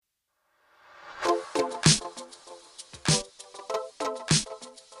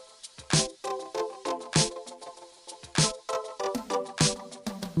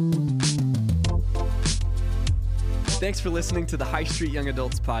Thanks for listening to the High Street Young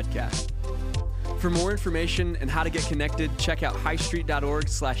Adults podcast. For more information and how to get connected, check out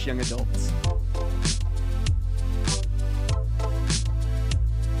highstreet.org/youngadults.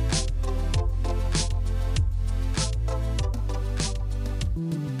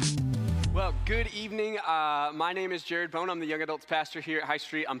 Well, good evening. My name is Jared Bone. I'm the Young Adults pastor here at High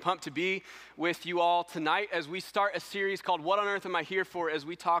Street. I'm pumped to be with you all tonight as we start a series called What on Earth Am I Here For? As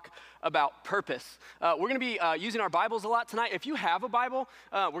we talk about purpose. We're going to be using our Bibles a lot tonight. If you have a Bible,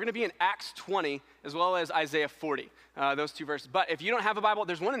 we're going to be in Acts 20 as well as Isaiah 40, those two verses. But if you don't have a Bible,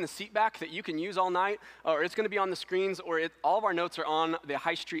 there's one in the seat back that you can use all night, or it's going to be on the screens, or all of our notes are on the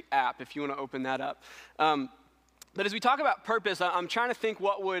High Street app if you want to open that up. But as we talk about purpose, I'm trying to think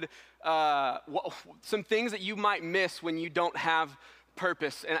some things that you might miss when you don't have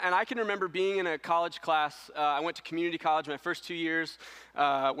purpose. And I can remember being in a college class. I went to community college my first 2 years.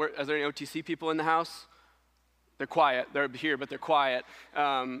 Are there any OTC people in the house? They're quiet. They're here, but they're quiet.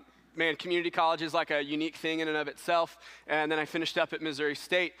 Man, community college is like a unique thing in and of itself. And then I finished up at Missouri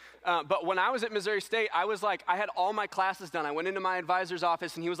State. But when I was at Missouri State, I had all my classes done. I went into my advisor's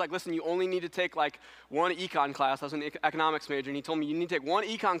office and he was like, listen, you only need to take like one econ class. I was an economics major, and he told me you need to take one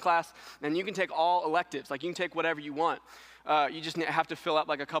econ class and you can take all electives. Like you can take whatever you want. You just have to fill out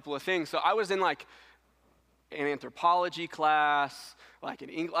like a couple of things. So I was in like an anthropology class, like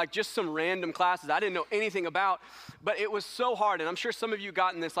just some random classes I didn't know anything about, but it was so hard. And I'm sure some of you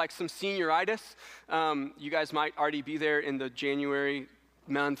gotten this, like some senioritis. You guys might already be there in the January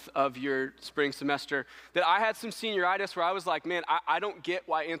month of your spring semester, that I had some senioritis where I was like, man, I don't get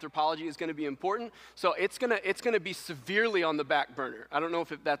why anthropology is going to be important. So it's gonna be severely on the back burner. I don't know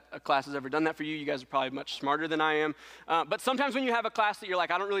if that a class has ever done that for you. You guys are probably much smarter than I am. But sometimes when you have a class that you're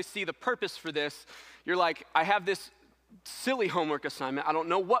like, I don't really see the purpose for this, you're like, I have this silly homework assignment. I don't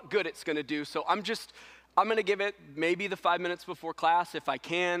know what good it's going to do. So I'm going to give it maybe the 5 minutes before class if I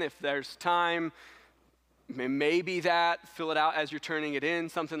can, if there's time. Maybe that, fill it out as you're turning it in,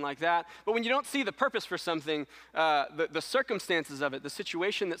 something like that. But when you don't see the purpose for something, the circumstances of it, the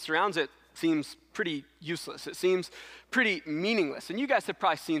situation that surrounds it seems pretty useless. It seems pretty meaningless. And you guys have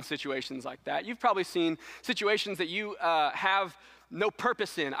probably seen situations like that. You've probably seen situations that you have no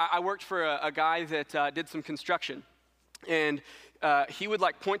purpose in. I worked for a guy that did some construction. And he would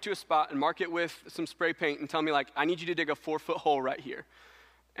like point to a spot and mark it with some spray paint and tell me like, I need you to dig a 4-foot hole right here.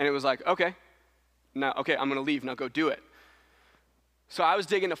 And it was like, okay, I'm gonna leave, now go do it. So I was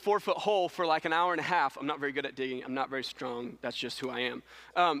digging a 4-foot hole for like an hour and a half. I'm not very good at digging, I'm not very strong, that's just who I am.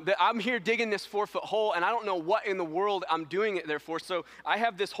 I'm here digging this 4-foot hole and I don't know what in the world I'm doing it there for. So I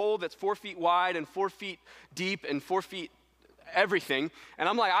have this hole that's 4 feet wide and 4 feet deep and 4 feet everything. And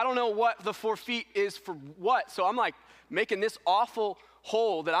I'm like, I don't know what the 4 feet is for what. So I'm like, making this awful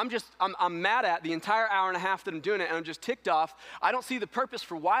hole that I'm mad at the entire hour and a half that I'm doing it, and I'm just ticked off. I don't see the purpose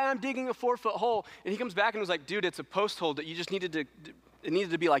for why I'm digging a 4-foot hole. And he comes back and was like, dude, it's a post hole that you just needed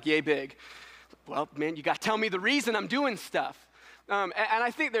to be like yay big. Well, man, you got to tell me the reason I'm doing stuff. And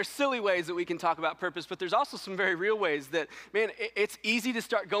I think there's silly ways that we can talk about purpose, but there's also some very real ways that, man, it's easy to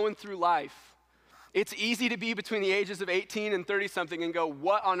start going through life. It's easy to be between the ages of 18 and 30 something and go,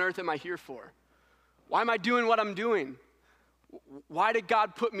 what on earth am I here for? Why am I doing what I'm doing? Why did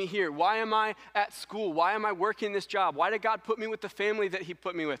God put me here? Why am I at school? Why am I working this job? Why did God put me with the family that he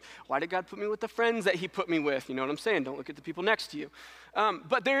put me with? Why did God put me with the friends that he put me with? You know what I'm saying? Don't look at the people next to you.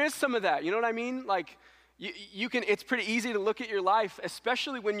 But there is some of that, you know what I mean? Like it's pretty easy to look at your life,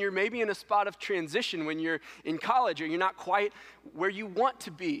 especially when you're maybe in a spot of transition, when you're in college or you're not quite where you want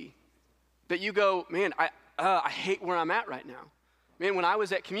to be, that you go, man, I hate where I'm at right now. Man, when I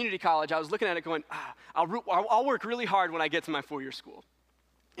was at community college, I was looking at it going, I'll work really hard when I get to my 4-year school.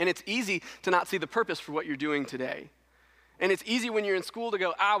 And it's easy to not see the purpose for what you're doing today. And it's easy when you're in school to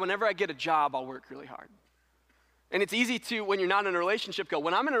go, whenever I get a job, I'll work really hard. And it's easy to, when you're not in a relationship, go,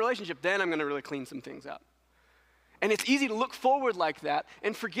 when I'm in a relationship, then I'm going to really clean some things up. And it's easy to look forward like that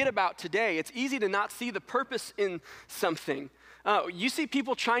and forget about today. It's easy to not see the purpose in something. You see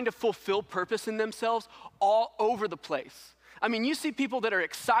people trying to fulfill purpose in themselves all over the place. I mean, you see people that are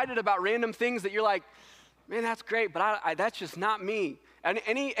excited about random things that you're like, man, that's great, but that's just not me.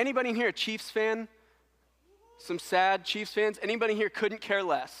 Anybody in here a Chiefs fan? Some sad Chiefs fans? Anybody here couldn't care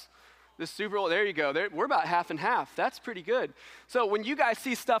less? The Super Bowl, there you go. We're about half and half. That's pretty good. So when you guys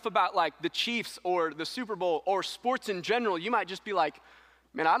see stuff about like the Chiefs or the Super Bowl or sports in general, you might just be like,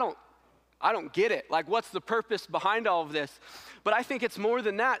 man, I don't get it. Like, what's the purpose behind all of this? But I think it's more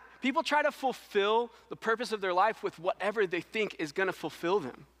than that. People try to fulfill the purpose of their life with whatever they think is going to fulfill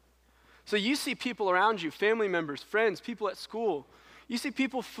them. So you see people around you, family members, friends, people at school, You see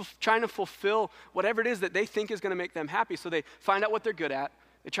people trying to fulfill whatever it is that they think is going to make them happy. So they find out what they're good at.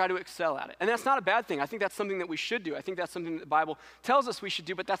 They try to excel at it. And that's not a bad thing. I think that's something that we should do. I think that's something that the Bible tells us we should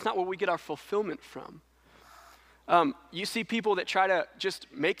do, but that's not where we get our fulfillment from. You see people that try to just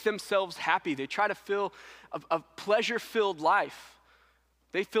make themselves happy. They try to fill a pleasure-filled life.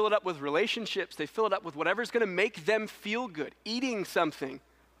 They fill it up with relationships. They fill it up with whatever's going to make them feel good. Eating something,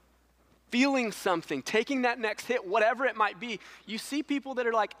 feeling something, taking that next hit, whatever it might be. You see people that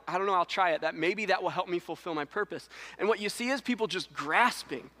are like, I don't know, I'll try it. Maybe that will help me fulfill my purpose. And what you see is people just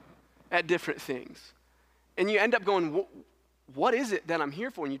grasping at different things. And you end up going, what is it that I'm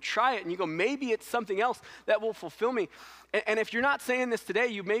here for? And you try it and you go, maybe it's something else that will fulfill me. And if you're not saying this today,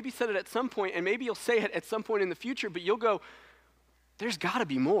 you maybe said it at some point, and maybe you'll say it at some point in the future, but you'll go, there's gotta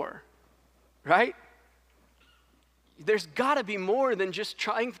be more, right? There's gotta be more than just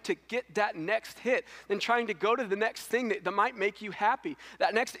trying to get that next hit, than trying to go to the next thing that might make you happy.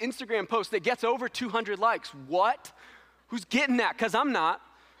 That next Instagram post that gets over 200 likes. What? Who's getting that? Because I'm not.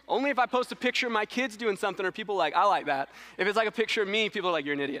 Only if I post a picture of my kids doing something are people like, I like that. If it's like a picture of me, people are like,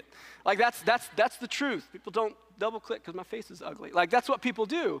 you're an idiot. Like that's the truth. People don't double click because my face is ugly. Like that's what people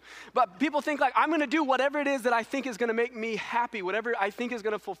do. But people think like, I'm gonna do whatever it is that I think is gonna make me happy, whatever I think is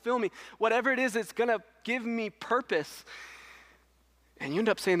gonna fulfill me, whatever it is that's gonna give me purpose. And you end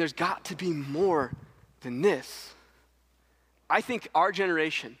up saying there's got to be more than this. I think our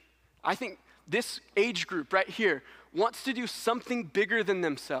generation, I think this age group right here wants to do something bigger than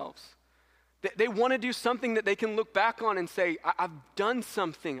themselves. They want to do something that they can look back on and say, I've done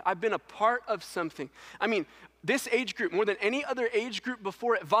something. I've been a part of something. I mean, this age group, more than any other age group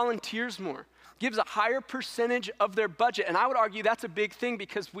before it, volunteers more, gives a higher percentage of their budget. And I would argue that's a big thing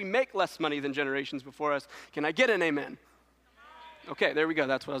because we make less money than generations before us. Can I get an amen? Okay, there we go.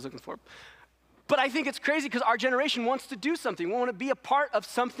 That's what I was looking for. But I think it's crazy because our generation wants to do something. We want to be a part of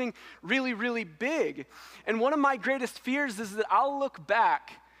something really, really big. And one of my greatest fears is that I'll look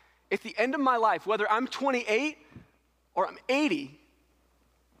back at the end of my life, whether I'm 28 or I'm 80,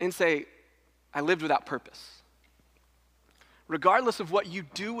 and say, I lived without purpose. Regardless of what you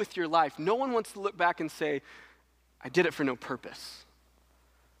do with your life, no one wants to look back and say, I did it for no purpose.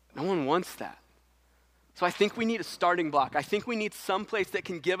 No one wants that. So I think we need a starting block. I think we need some place that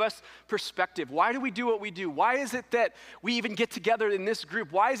can give us perspective. Why do we do what we do? Why is it that we even get together in this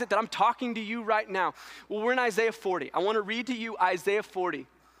group? Why is it that I'm talking to you right now? Well, we're in Isaiah 40. I want to read to you Isaiah 40.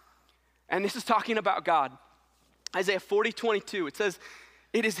 And this is talking about God. Isaiah 40:22. It says,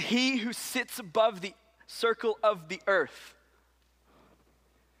 it is he who sits above the circle of the earth,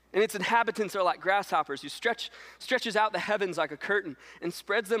 and its inhabitants are like grasshoppers, who stretches out the heavens like a curtain and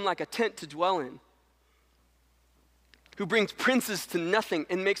spreads them like a tent to dwell in, who brings princes to nothing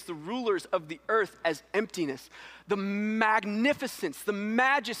and makes the rulers of the earth as emptiness. The magnificence, the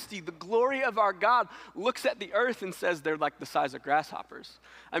majesty, the glory of our God looks at the earth and says they're like the size of grasshoppers.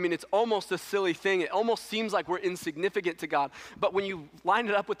 I mean, it's almost a silly thing. It almost seems like we're insignificant to God. But when you line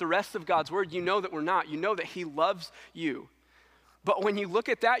it up with the rest of God's word, you know that we're not. You know that he loves you. But when you look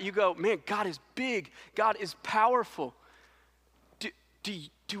at that, you go, man, God is big. God is powerful. When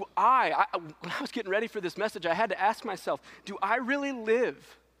I was getting ready for this message, I had to ask myself, do I really live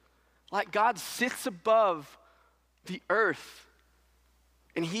like God sits above the earth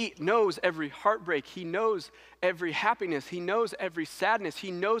and he knows every heartbreak, he knows every happiness, he knows every sadness,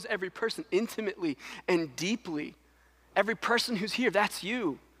 he knows every person intimately and deeply. Every person who's here, that's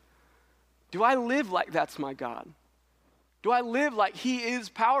you. Do I live like that's my God? Do I live like he is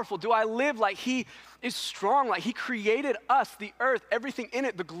powerful? Do I live like he is strong, like he created us, the earth, everything in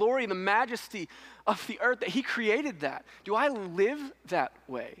it, the glory, the majesty of the earth, that he created that? Do I live that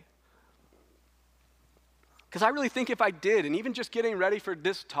way? Because I really think if I did, and even just getting ready for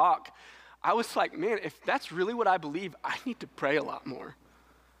this talk, I was like, man, if that's really what I believe, I need to pray a lot more.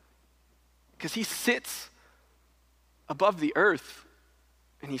 Because he sits above the earth,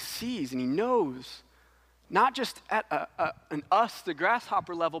 and he sees, and he knows, not just at an us, the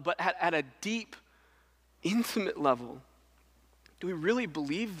grasshopper level, but at a deep, intimate level. Do we really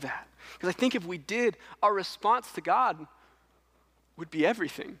believe that? Because I think if we did, our response to God would be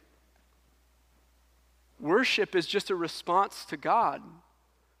everything. Worship is just a response to God.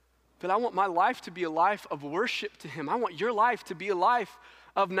 But I want my life to be a life of worship to him. I want your life to be a life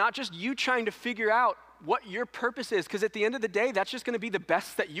of not just you trying to figure out what your purpose is, because at the end of the day, that's just going to be the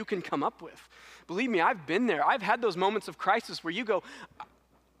best that you can come up with. Believe me, I've been there. I've had those moments of crisis where you go,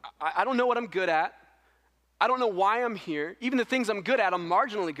 I don't know what I'm good at. I don't know why I'm here. Even the things I'm good at, I'm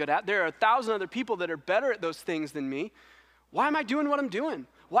marginally good at. There are 1,000 other people that are better at those things than me. Why am I doing what I'm doing?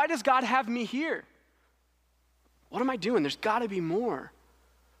 Why does God have me here? What am I doing? There's got to be more.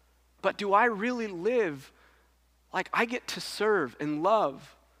 But do I really live like I get to serve and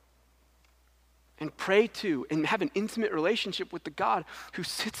love and pray to and have an intimate relationship with the God who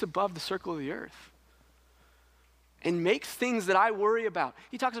sits above the circle of the earth and makes things that I worry about?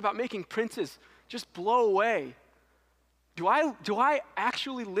 He talks about making princes just blow away. Do I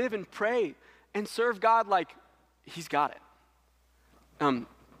actually live and pray and serve God like he's got it?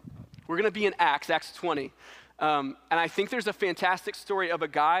 We're going to be in Acts 20. And I think there's a fantastic story of a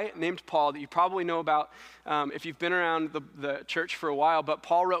guy named Paul that you probably know about if you've been around the church for a while. But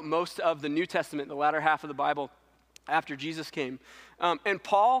Paul wrote most of the New Testament, the latter half of the Bible, after Jesus came. And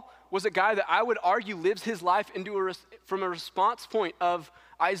Paul was a guy that I would argue lives his life from a response point of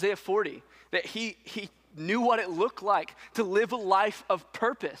Isaiah 40, that he knew what it looked like to live a life of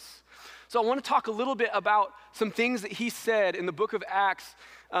purpose. So I want to talk a little bit about some things that he said in the book of Acts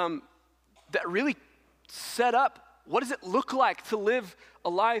that really set up what does it look like to live a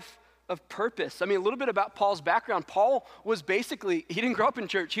life of purpose. I mean, a little bit about Paul's background. Paul was basically, he didn't grow up in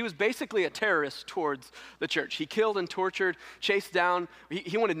church. He was basically a terrorist towards the church. He killed and tortured, chased down.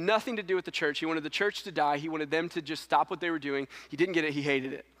 He wanted nothing to do with the church. He wanted the church to die. He wanted them to just stop what they were doing. He didn't get it. He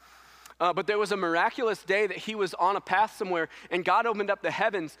hated it. But there was a miraculous day that he was on a path somewhere, and God opened up the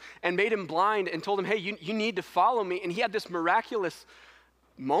heavens and made him blind and told him, hey, you need to follow me. And he had this miraculous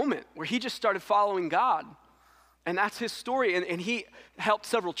moment where he just started following God. And that's his story. And he helped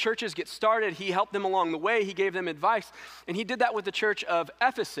several churches get started. He helped them along the way. He gave them advice. And he did that with the church of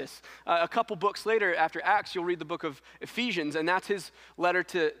Ephesus. A couple books later, after Acts, you'll read the book of Ephesians, and that's his letter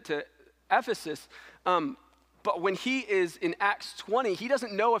to Ephesus. But when he is in Acts 20, he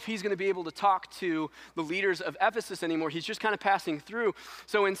doesn't know if he's going to be able to talk to the leaders of Ephesus anymore. He's just kind of passing through.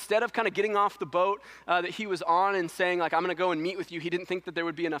 So instead of kind of getting off the boat that he was on and saying, like, I'm going to go and meet with you, he didn't think that there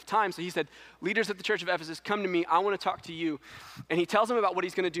would be enough time. So he said, leaders at the church of Ephesus, come to me. I want to talk to you. And he tells them about what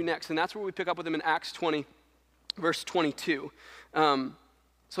he's going to do next. And that's where we pick up with him in Acts 20, verse 22.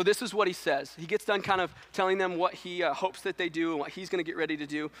 So this is what he says. He gets done kind of telling them what he hopes that they do and what he's going to get ready to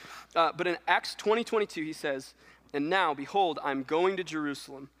do. But in Acts 20:22, he says, and now, behold, I'm going to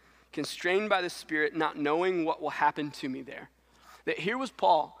Jerusalem, constrained by the Spirit, not knowing what will happen to me there. That here was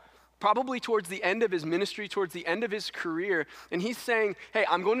Paul, probably towards the end of his ministry, towards the end of his career, and he's saying, hey,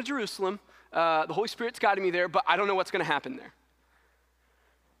 I'm going to Jerusalem. The Holy Spirit's guiding me there, but I don't know what's going to happen there.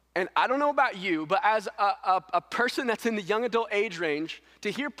 And I don't know about you, but as a person that's in the young adult age range, to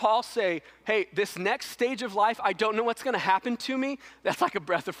hear Paul say, hey, this next stage of life, I don't know what's going to happen to me, that's like a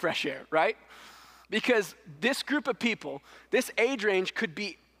breath of fresh air, right? Because this group of people, this age range could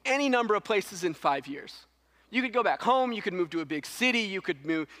be any number of places in 5 years. You could go back home, you could move to a big city, you could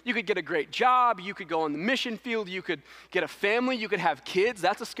get a great job, you could go on the mission field, you could get a family, you could have kids.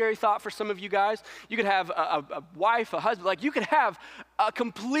 That's a scary thought for some of you guys. You could have a wife, a husband, like you could have a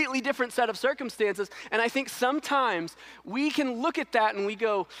completely different set of circumstances. And I think sometimes we can look at that and we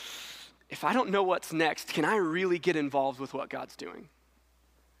go, if I don't know what's next, can I really get involved with what God's doing?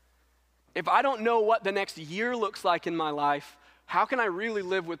 If I don't know what the next year looks like in my life, how can I really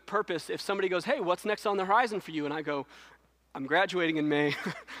live with purpose if somebody goes, hey, what's next on the horizon for you? And I go, I'm graduating in May.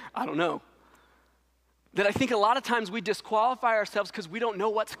 I don't know. That I think a lot of times we disqualify ourselves because we don't know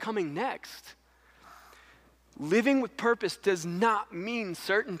what's coming next. Living with purpose does not mean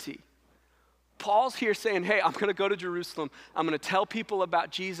certainty. Paul's here saying, hey, I'm going to go to Jerusalem. I'm going to tell people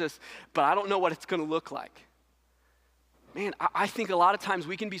about Jesus, but I don't know what it's going to look like. Man, I think a lot of times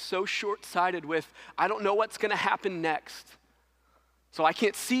we can be so short-sighted with, I don't know what's going to happen next. So I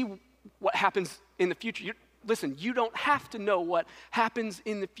can't see what happens in the future. Listen, you don't have to know what happens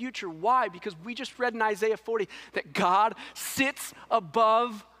in the future. Why? Because we just read in Isaiah 40 that God sits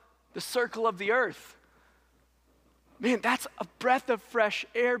above the circle of the earth. Man, that's a breath of fresh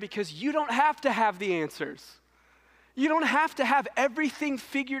air because you don't have to have the answers. You don't have to have everything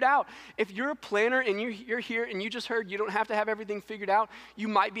figured out. If you're a planner and you're here and you just heard you don't have to have everything figured out, you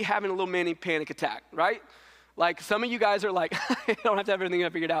might be having a little mini panic attack, right? Like some of you guys are like, I don't have to have everything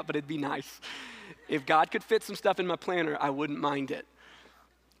figured out, but it'd be nice. If God could fit some stuff in my planner, I wouldn't mind it.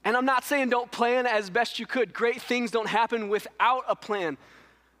 And I'm not saying don't plan as best you could. Great things don't happen without a plan.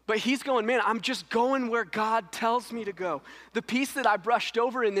 But he's going, man, I'm just going where God tells me to go. The piece that I brushed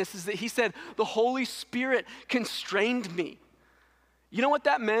over in this is that he said, the Holy Spirit constrained me. You know what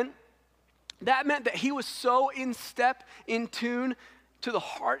that meant? That meant that he was so in step, in tune to the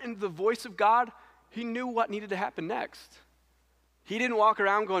heart and the voice of God, he knew what needed to happen next. He didn't walk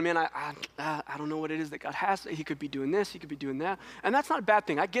around going, man, I don't know what it is that God has. He could be doing this, he could be doing that. And that's not a bad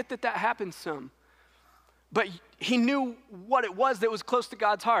thing. I get that happens some. But he knew what it was that was close to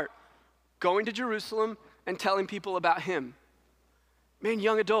God's heart. Going to Jerusalem and telling people about him. Man,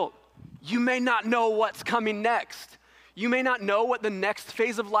 young adult, you may not know what's coming next. You may not know what the next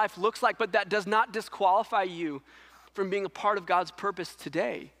phase of life looks like, but that does not disqualify you from being a part of God's purpose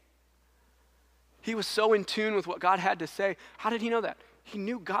today. He was so in tune with what God had to say. How did he know that? He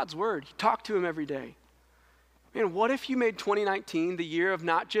knew God's word. He talked to him every day. Man, what if you made 2019 the year of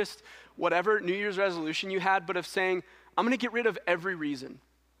not just whatever New Year's resolution you had, but of saying, I'm going to get rid of every reason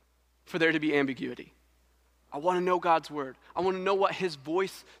for there to be ambiguity. I want to know God's word. I want to know what his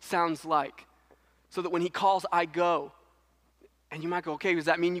voice sounds like so that when he calls, I go. And you might go, okay, does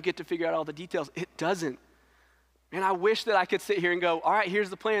that mean you get to figure out all the details? It doesn't. And I wish that I could sit here and go, all right, here's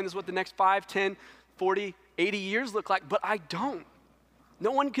the plan. This is what the next 5, 10, 40, 80 years look like, but I don't.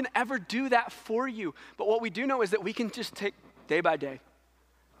 No one can ever do that for you. But what we do know is that we can just take day by day,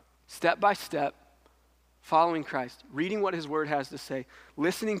 step by step, following Christ, reading what his word has to say,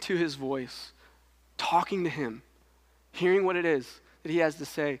 listening to his voice, talking to him, hearing what it is that he has to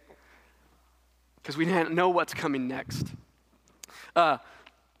say, because we didn't know what's coming next.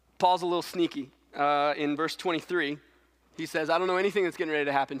 Paul's a little sneaky. In verse 23, he says, I don't know anything that's getting ready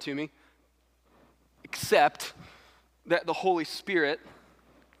to happen to me, except that the Holy Spirit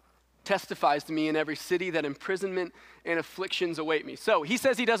testifies to me in every city that imprisonment and afflictions await me. So he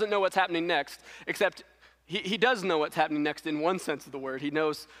says he doesn't know what's happening next, except he does know what's happening next in one sense of the word. He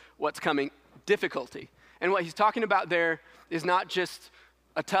knows what's coming, difficulty. And what he's talking about there is not just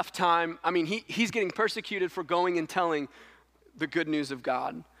a tough time. I mean, he's getting persecuted for going and telling the good news of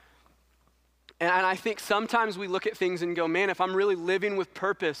God. And I think sometimes we look at things and go, man, if I'm really living with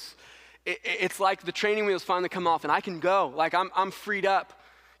purpose, it's like the training wheels finally come off and I can go. Like I'm freed up.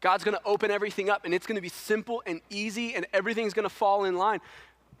 God's going to open everything up and it's going to be simple and easy and everything's going to fall in line.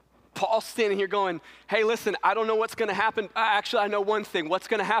 Paul's standing here going, hey, listen, I don't know what's going to happen. Actually, I know one thing. What's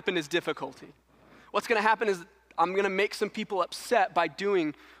going to happen is difficulty. What's going to happen is I'm going to make some people upset by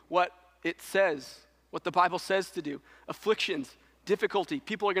doing what it says, what the Bible says to do. Afflictions, difficulty.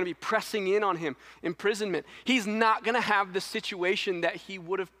 People are going to be pressing in on him. Imprisonment. He's not going to have the situation that he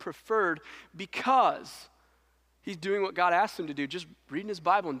would have preferred because he's doing what God asked him to do, just reading his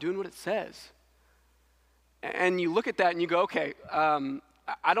Bible and doing what it says. And you look at that and you go, okay,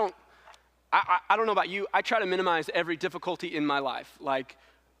 I don't know about you. I try to minimize every difficulty in my life. Like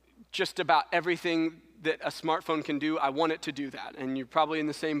just about everything that a smartphone can do, I want it to do that. And you're probably in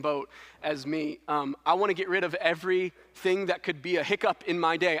the same boat as me. I want to get rid of everything that could be a hiccup in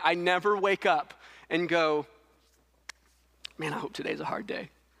my day. I never wake up and go, man, I hope today's a hard day.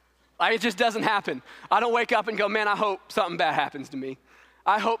 Like, it just doesn't happen. I don't wake up and go, man, I hope something bad happens to me.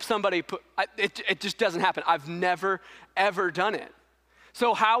 I hope somebody it just doesn't happen. I've never, ever done it.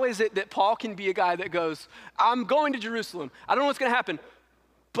 So how is it that Paul can be a guy that goes, I'm going to Jerusalem. I don't know what's going to happen,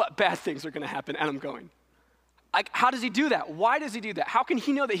 but bad things are going to happen and I'm going. Like, how does he do that? Why does he do that? How can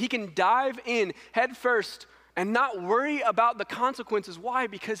he know that he can dive in head first and not worry about the consequences? Why?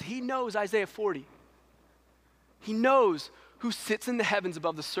 Because he knows Isaiah 40. He knows who sits in the heavens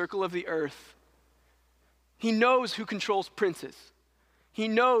above the circle of the earth. He knows who controls princes. He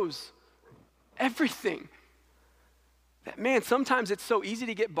knows everything. That, man, sometimes it's so easy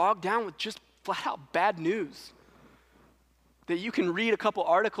to get bogged down with just flat out bad news that you can read a couple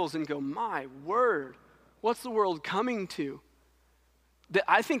articles and go, my word, what's the world coming to? That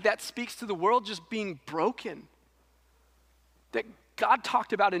I think that speaks to the world just being broken. That God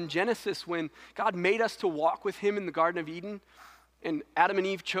talked about in Genesis when God made us to walk with him in the Garden of Eden and Adam and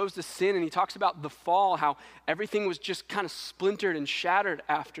Eve chose to sin, and he talks about the fall, how everything was just kind of splintered and shattered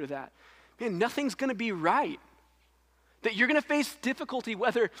after that. Man, nothing's going to be right. That you're going to face difficulty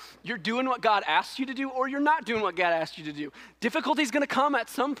whether you're doing what God asked you to do or you're not doing what God asked you to do. Difficulty is going to come at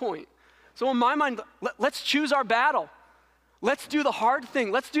some point. So in my mind, let's choose our battle. Let's do the hard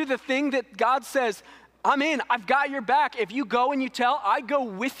thing. Let's do the thing that God says, I'm in. I've got your back. If you go and you tell, I go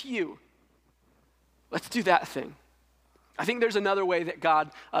with you. Let's do that thing. I think there's another way that God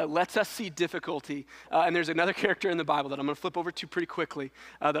lets us see difficulty, and there's another character in the Bible that I'm going to flip over to pretty quickly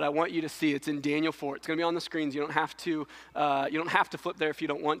that I want you to see. It's in Daniel 4. It's going to be on the screens. You don't have to flip there if you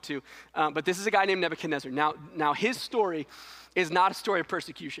don't want to. But this is a guy named Nebuchadnezzar. Now his story is not a story of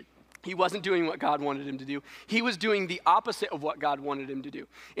persecution. He wasn't doing what God wanted him to do. He was doing the opposite of what God wanted him to do.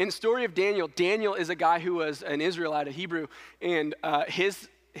 In the story of Daniel, Daniel is a guy who was an Israelite, a Hebrew, and his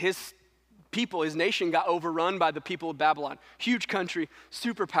people, his nation got overrun by the people of Babylon. Huge country,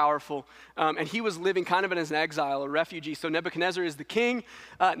 super powerful, and he was living kind of as an exile, a refugee. So Nebuchadnezzar is the king.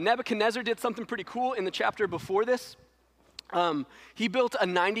 Nebuchadnezzar did something pretty cool in the chapter before this. He built a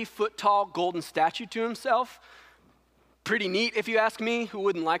 90-foot tall golden statue to himself. Pretty neat, if you ask me. Who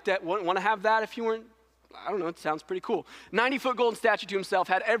wouldn't like that? Wouldn't want to have that if you weren't I don't know, it sounds pretty cool. 90-foot golden statue to himself,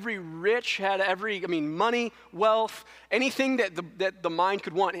 had every money, wealth, anything that the mind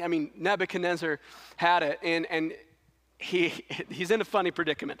could want. I mean, Nebuchadnezzar had it, and he's in a funny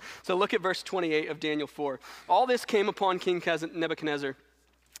predicament. So look at verse 28 of Daniel 4. All this came upon King Nebuchadnezzar.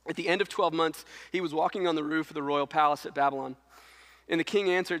 At the end of 12 months, he was walking on the roof of the royal palace at Babylon. And the king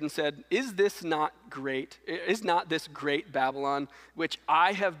answered and said, Is not this great Babylon, which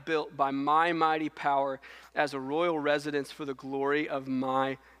I have built by my mighty power as a royal residence for the glory of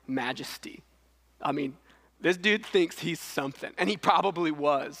my majesty? I mean, this dude thinks he's something, and he probably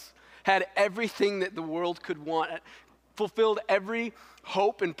was. Had everything that the world could want, fulfilled every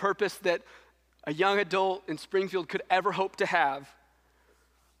hope and purpose that a young adult in Springfield could ever hope to have.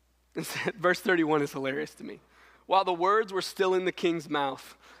 And verse 31 is hilarious to me. While the words were still in the king's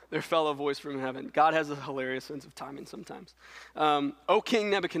mouth, there fell a voice from heaven. God has a hilarious sense of timing sometimes. O King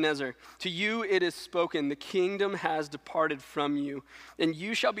Nebuchadnezzar, to you it is spoken, the kingdom has departed from you, and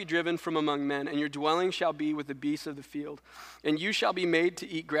you shall be driven from among men, and your dwelling shall be with the beasts of the field. And you shall be made to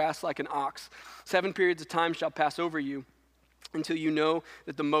eat grass like an ox. 7 periods of time shall pass over you, until you know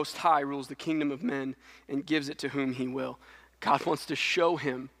that the Most High rules the kingdom of men and gives it to whom he will. God wants to show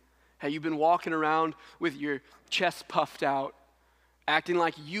him how you've been walking around with your chest puffed out, acting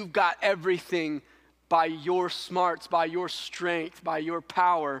like you've got everything by your smarts, by your strength, by your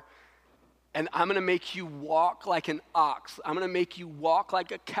power. And I'm going to make you walk like an ox. I'm going to make you walk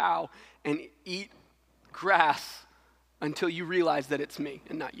like a cow and eat grass until you realize that it's me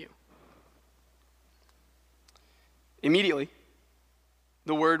and not you. Immediately,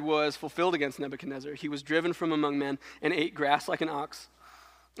 the word was fulfilled against Nebuchadnezzar. He was driven from among men and ate grass like an ox.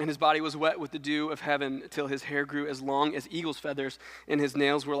 And his body was wet with the dew of heaven till his hair grew as long as eagle's feathers, and his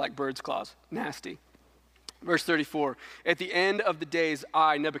nails were like bird's claws. Nasty. Verse 34, at the end of the days,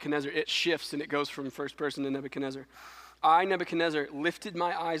 I, Nebuchadnezzar, it shifts and it goes from first person to Nebuchadnezzar. I, Nebuchadnezzar, lifted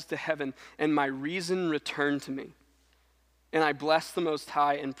my eyes to heaven, and my reason returned to me. And I blessed the Most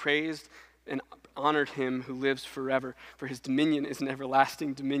High and praised and honored him who lives forever, for his dominion is an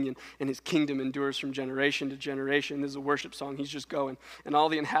everlasting dominion, and his kingdom endures from generation to generation. This is a worship song. He's just going. And all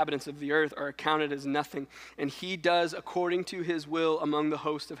the inhabitants of the earth are accounted as nothing, and he does according to his will among the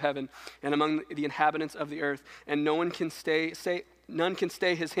host of heaven and among the inhabitants of the earth, and none can stay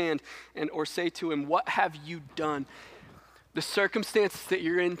his hand or say to him, what have you done? The circumstances that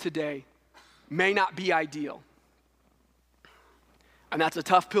you're in today may not be ideal, and that's a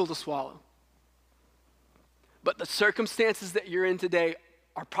tough pill to swallow. But the circumstances that you're in today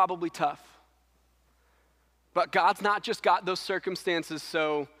are probably tough. But God's not just got those circumstances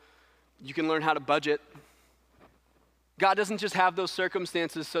so you can learn how to budget. God doesn't just have those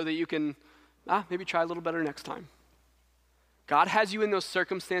circumstances so that you can maybe try a little better next time. God has you in those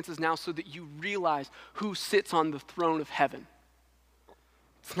circumstances now so that you realize who sits on the throne of heaven.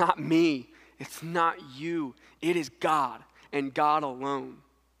 It's not me. It's not you. It is God and God alone.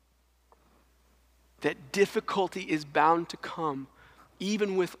 That difficulty is bound to come,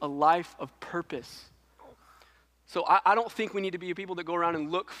 even with a life of purpose. So I don't think we need to be people that go around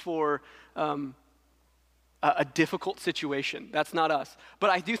and look for a difficult situation. That's not us.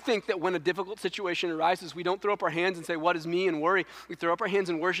 But I do think that when a difficult situation arises, we don't throw up our hands and say, what is me, and worry. We throw up our hands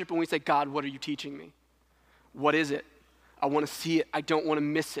in worship and we say, God, what are you teaching me? What is it? I want to see it. I don't want to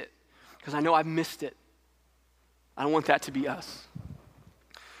miss it because I know I've missed it. I don't want that to be us.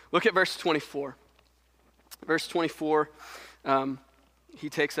 Look at verse 24. Verse 24, he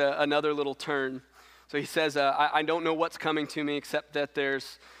takes another little turn. So he says, I don't know what's coming to me except that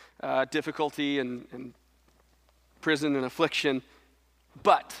there's difficulty and prison and affliction.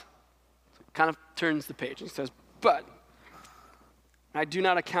 But, kind of turns the page and says, but I do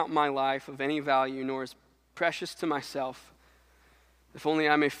not account my life of any value, nor as precious to myself, if only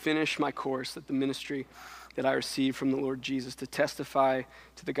I may finish my course at the ministry that I received from the Lord Jesus to testify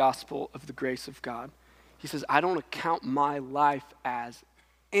to the gospel of the grace of God. He says, I don't account my life as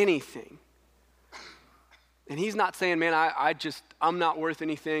anything. And he's not saying, man, I'm not worth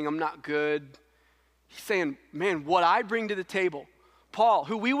anything. I'm not good. He's saying, man, what I bring to the table. Paul,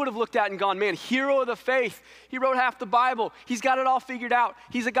 who we would have looked at and gone, man, hero of the faith. He wrote half the Bible. He's got it all figured out.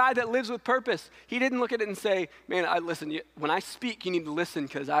 He's a guy that lives with purpose. He didn't look at it and say, man, listen, when I speak, you need to listen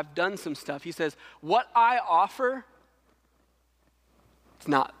because I've done some stuff. He says, what I offer, it's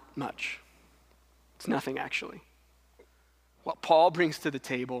not much. It's nothing, actually. What Paul brings to the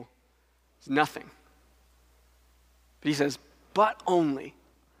table is nothing. But he says, but only.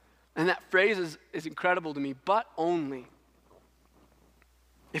 And that phrase is incredible to me, but only.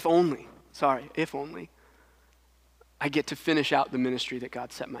 If only I get to finish out the ministry that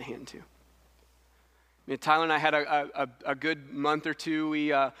God set my hand to. Tyler and I had a good month or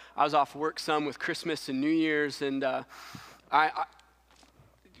two. I was off work some with Christmas and New Year's, and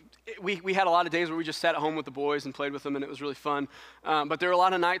we had a lot of days where we just sat at home with the boys and played with them, and it was really fun. But there were a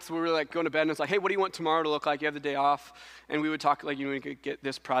lot of nights where we were like going to bed, and it's like, hey, what do you want tomorrow to look like? You have the day off. And we would talk like, we could get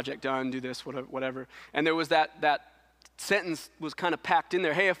this project done, do this, whatever. And there was that sentence was kind of packed in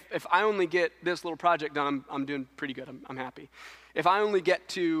there. Hey, if I only get this little project done, I'm doing pretty good. I'm happy. If I only get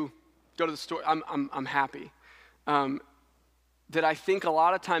to go to the store, I'm happy. That I think a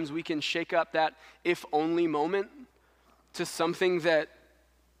lot of times we can shake up that if only moment to something that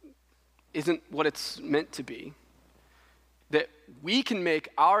isn't what it's meant to be. That we can make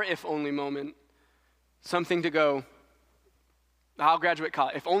our if only moment something to go, I'll graduate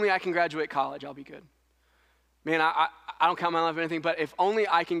college. If only I can graduate college, I'll be good. Man, I don't count my life or anything, but if only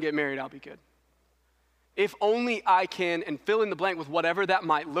I can get married, I'll be good. If only I can, and fill in the blank with whatever that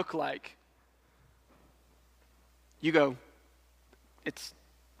might look like, you go, it's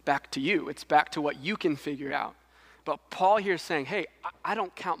back to you. It's back to what you can figure out. But Paul here is saying, hey, I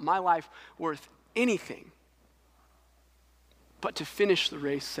don't count my life worth anything but to finish the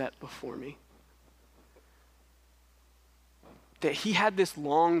race set before me. That he had this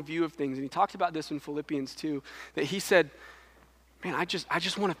long view of things, and he talked about this in Philippians 2, that he said, man, I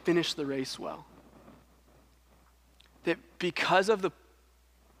just want to finish the race well. That because of the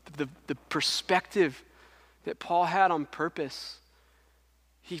perspective that Paul had on purpose,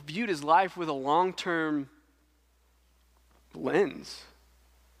 he viewed his life with a long-term lens.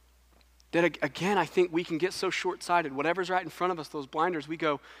 That again, I think we can get so short-sighted. Whatever's right in front of us, those blinders, we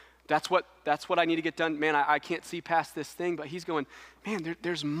go, that's what I need to get done. Man, I can't see past this thing. But he's going, man,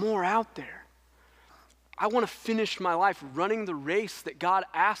 there's more out there. I want to finish my life running the race that God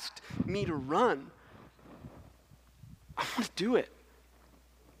asked me to run. I want to do it.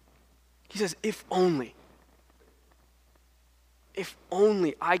 He says, if only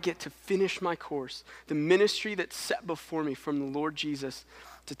I get to finish my course, the ministry that's set before me from the Lord Jesus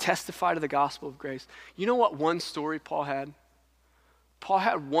to testify to the gospel of grace. You know what one story Paul had? Paul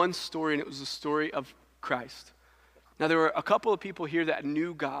had one story, and it was the story of Christ. Now, there were a couple of people here that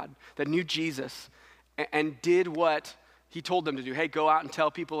knew God, that knew Jesus, and did what he told them to do. Hey, go out and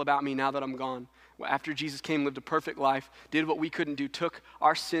tell people about me now that I'm gone. After Jesus came, lived a perfect life, did what we couldn't do, took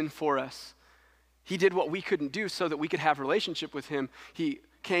our sin for us. He did what we couldn't do so that we could have a relationship with him. He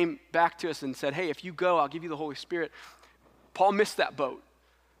came back to us and said, hey, if you go, I'll give you the Holy Spirit. Paul missed that boat.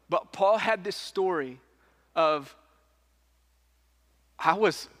 But Paul had this story of, I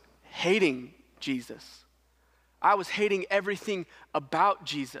was hating Jesus. I was hating everything about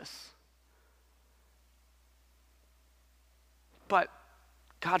Jesus. But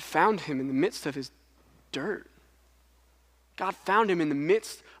God found him in the midst of his dirt. God found him in the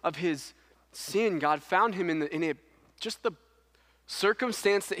midst of his sin. God found him in just the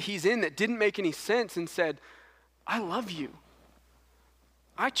circumstance that he's in that didn't make any sense, and said, I love you.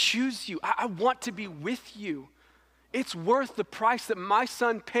 I choose you. I want to be with you. It's worth the price that my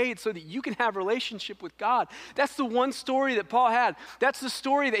son paid so that you can have a relationship with God. That's the one story that Paul had. That's the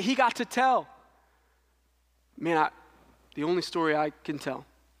story that he got to tell. Man, the only story I can tell.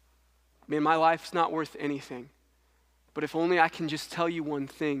 Man, my life's not worth anything. But if only I can just tell you one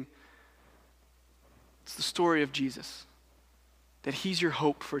thing. It's the story of Jesus. That he's your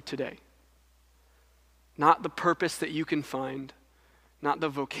hope for today. Not the purpose that you can find. Not the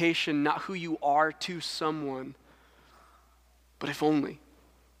vocation, not who you are to someone. But if only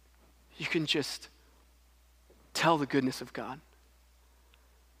you can just tell the goodness of God.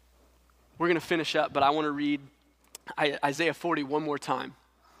 We're going to finish up, but I want to read Isaiah 40 one more time.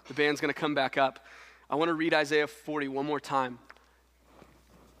 The band's going to come back up. I want to read Isaiah 40 one more time.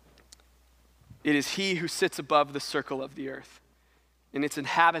 It is he who sits above the circle of the earth, and its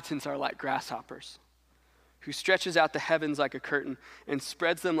inhabitants are like grasshoppers, who stretches out the heavens like a curtain and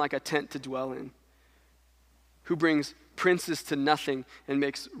spreads them like a tent to dwell in, who brings princes to nothing and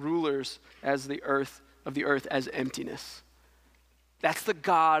makes rulers of the earth as emptiness. That's the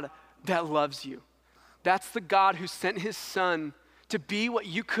God that loves you. That's the God who sent his son to be what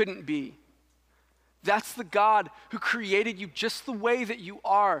you couldn't be. That's the God who created you just the way that you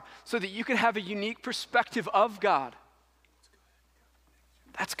are so that you can have a unique perspective of God.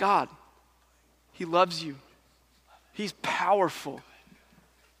 That's God. He loves you. He's powerful.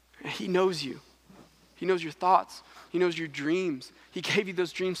 He knows you. He knows your thoughts. He knows your dreams. He gave you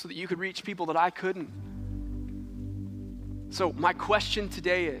those dreams so that you could reach people that I couldn't. So my question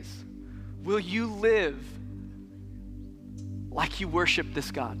today is, will you live like you worship this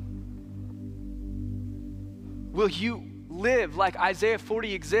God? Will you live like Isaiah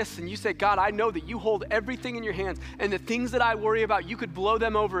 40 exists and you say, God, I know that you hold everything in your hands and the things that I worry about, you could blow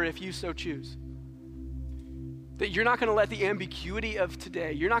them over if you so choose. That you're not gonna let the ambiguity of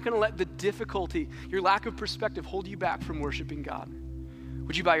today, you're not gonna let the difficulty, your lack of perspective hold you back from worshiping God.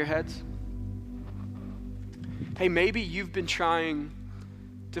 Would you bow your heads? Hey, maybe you've been trying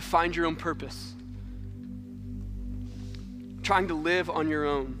to find your own purpose, trying to live on your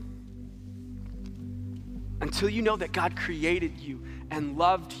own, until you know that God created you and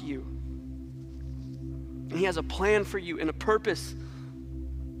loved you. And he has a plan for you and a purpose.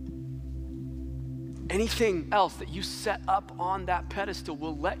 Anything else that you set up on that pedestal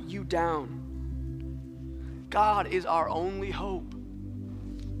will let you down. God is our only hope.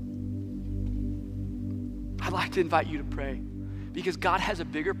 I'd like to invite you to pray because God has a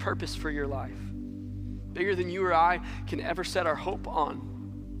bigger purpose for your life, bigger than you or I can ever set our hope on.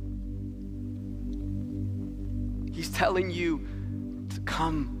 He's telling you to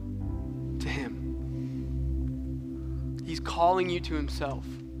come to him. He's calling you to himself.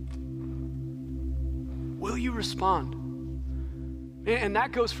 Will you respond? And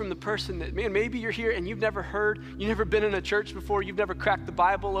that goes from the person that, man, maybe you're here and you've never heard, you've never been in a church before, you've never cracked the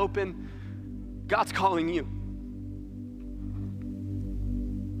Bible open. God's calling you.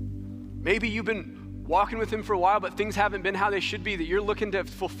 Maybe you've been walking with him for a while, but things haven't been how they should be, that you're looking to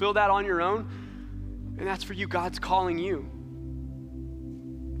fulfill that on your own. And that's for you. God's calling you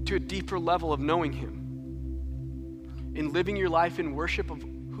to a deeper level of knowing him, in living your life in worship of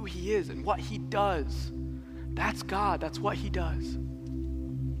who he is and what he does. That's God. That's what he does.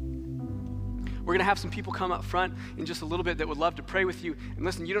 We're going to have some people come up front in just a little bit that would love to pray with you. And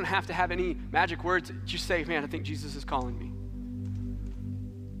listen, you don't have to have any magic words. Just say, man, I think Jesus is calling me.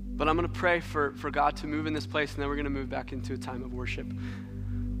 But I'm going to pray for God to move in this place, and then we're going to move back into a time of worship.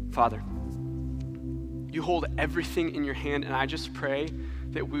 Father, you hold everything in your hand, and I just pray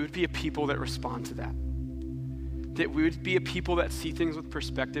that we would be a people that respond to that. That we would be a people that see things with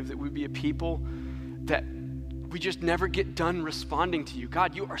perspective, that we would be a people that we just never get done responding to you.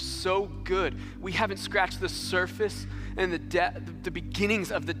 God, you are so good. We haven't scratched the surface and the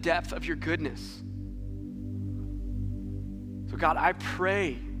beginnings of the depth of your goodness. So God, I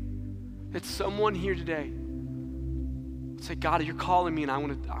pray that someone here today would say, God, you're calling me and I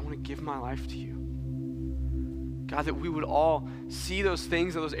want to give my life to you. God, that we would all see those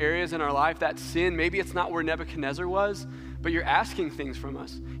things, those areas in our life, that sin. Maybe it's not where Nebuchadnezzar was, but you're asking things from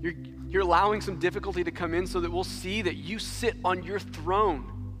us. You're allowing some difficulty to come in so that we'll see that you sit on your throne.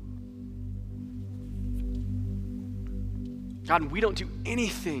 God, and we don't do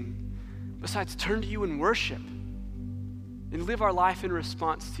anything besides turn to you in worship and live our life in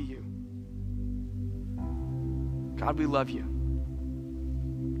response to you. God, we love you.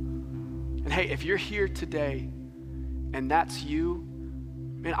 And hey, if you're here today and that's you,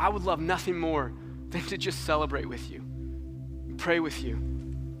 man, I would love nothing more than to just celebrate with you and pray with you.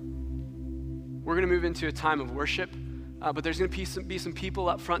 We're going to move into a time of worship, but there's going to be some people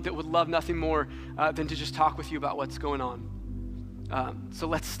up front that would love nothing more than to just talk with you about what's going on. So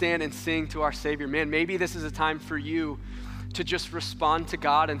let's stand and sing to our Savior. Man, maybe this is a time for you to just respond to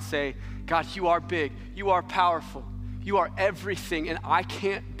God and say, God, you are big, you are powerful, you are everything, and I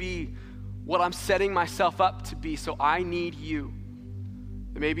can't be what I'm setting myself up to be, so I need you.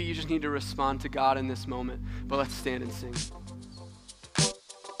 Maybe you just need to respond to God in this moment, but let's stand and sing.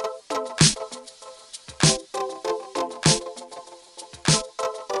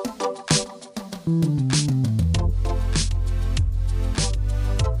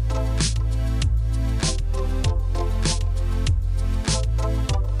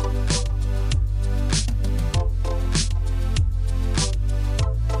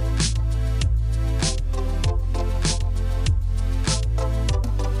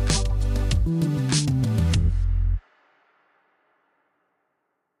 Mm-hmm.